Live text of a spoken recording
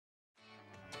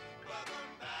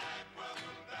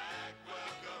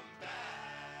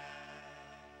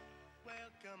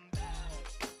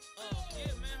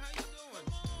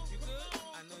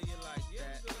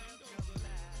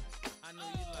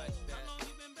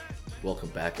Welcome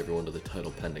back, everyone, to the title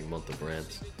pending month of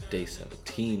rants, day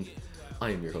 17.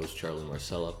 I am your host, Charlie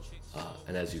Marcella,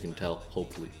 and as you can tell,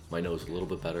 hopefully my nose is a little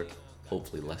bit better,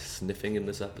 hopefully less sniffing in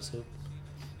this episode,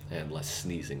 and less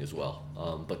sneezing as well.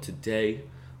 But today,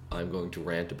 I'm going to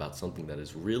rant about something that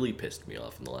has really pissed me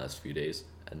off in the last few days,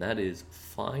 and that is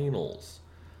finals.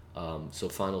 So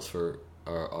finals for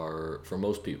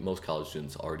most people, most college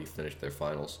students already finished their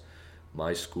finals.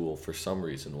 My school, for some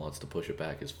reason, wants to push it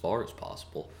back as far as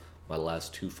possible. My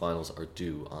last two finals are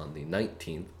due on the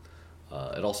 19th.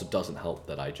 It also doesn't help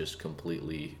that I just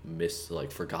completely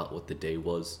forgot what the day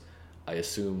was. I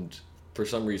assumed, for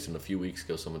some reason, a few weeks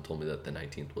ago, someone told me that the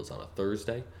 19th was on a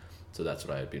Thursday. So that's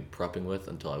what I had been prepping with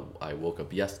until I woke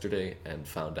up yesterday and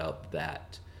found out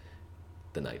that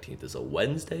the 19th is a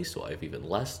Wednesday, so I have even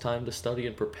less time to study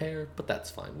and prepare, but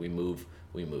that's fine. We move.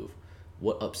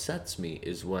 What upsets me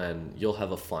is when you'll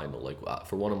have a final,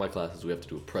 for one of my classes, we have to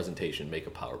do a presentation, make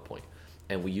a PowerPoint,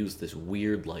 and we use this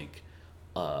weird,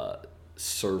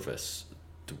 service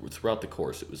throughout the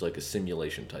course. It was like a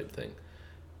simulation type thing,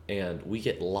 and we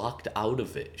get locked out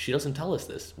of it. She doesn't tell us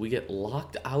this. We get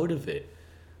locked out of it,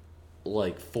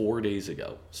 4 days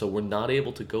ago, so we're not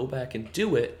able to go back and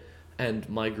do it, and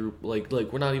my group,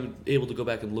 we're not even able to go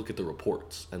back and look at the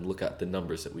reports and look at the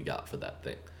numbers that we got for that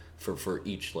thing. For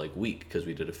each week, because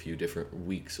we did a few different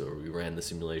weeks or we ran the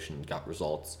simulation and got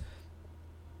results.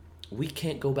 We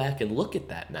can't go back and look at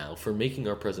that now for making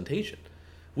our presentation,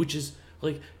 which is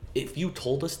if you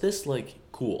told us this,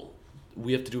 cool,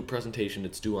 we have to do a presentation,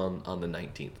 it's due on the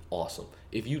 19th, awesome.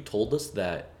 If you told us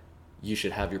that you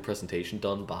should have your presentation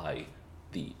done by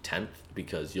the 10th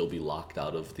because you'll be locked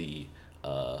out of the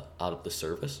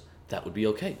service, that would be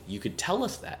okay. You could tell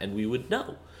us that and we would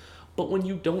know. But when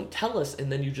you don't tell us and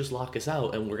then you just lock us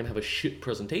out and we're going to have a shit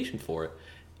presentation for it,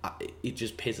 it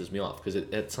just pisses me off because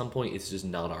at some point it's just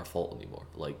not our fault anymore.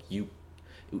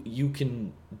 You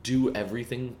can do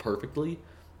everything perfectly,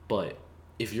 but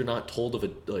if you're not told of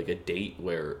a date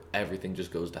where everything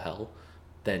just goes to hell,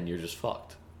 then you're just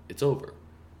fucked. It's over.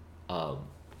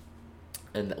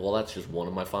 That's just one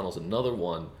of my finals. Another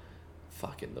one,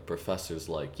 the professor's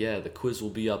yeah, the quiz will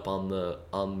be up on the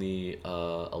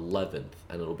 11th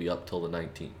and it'll be up till the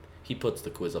 19th. He puts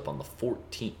the quiz up on the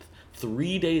 14th,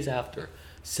 3 days after.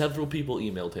 Several people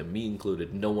emailed him, me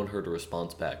included. No one heard a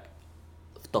response back.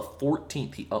 The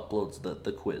 14th he uploads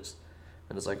the quiz,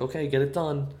 and it's okay, get it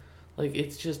done.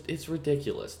 It's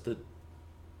ridiculous.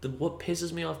 What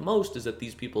pisses me off most is that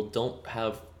these people don't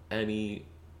have any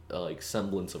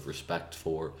semblance of respect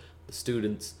for the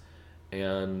students.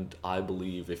 And I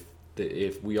believe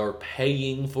if we are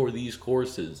paying for these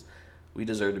courses, we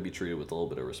deserve to be treated with a little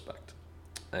bit of respect.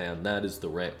 And that is the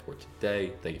rant for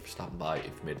today. Thank you for stopping by. If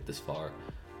you made it this far,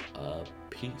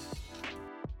 peace.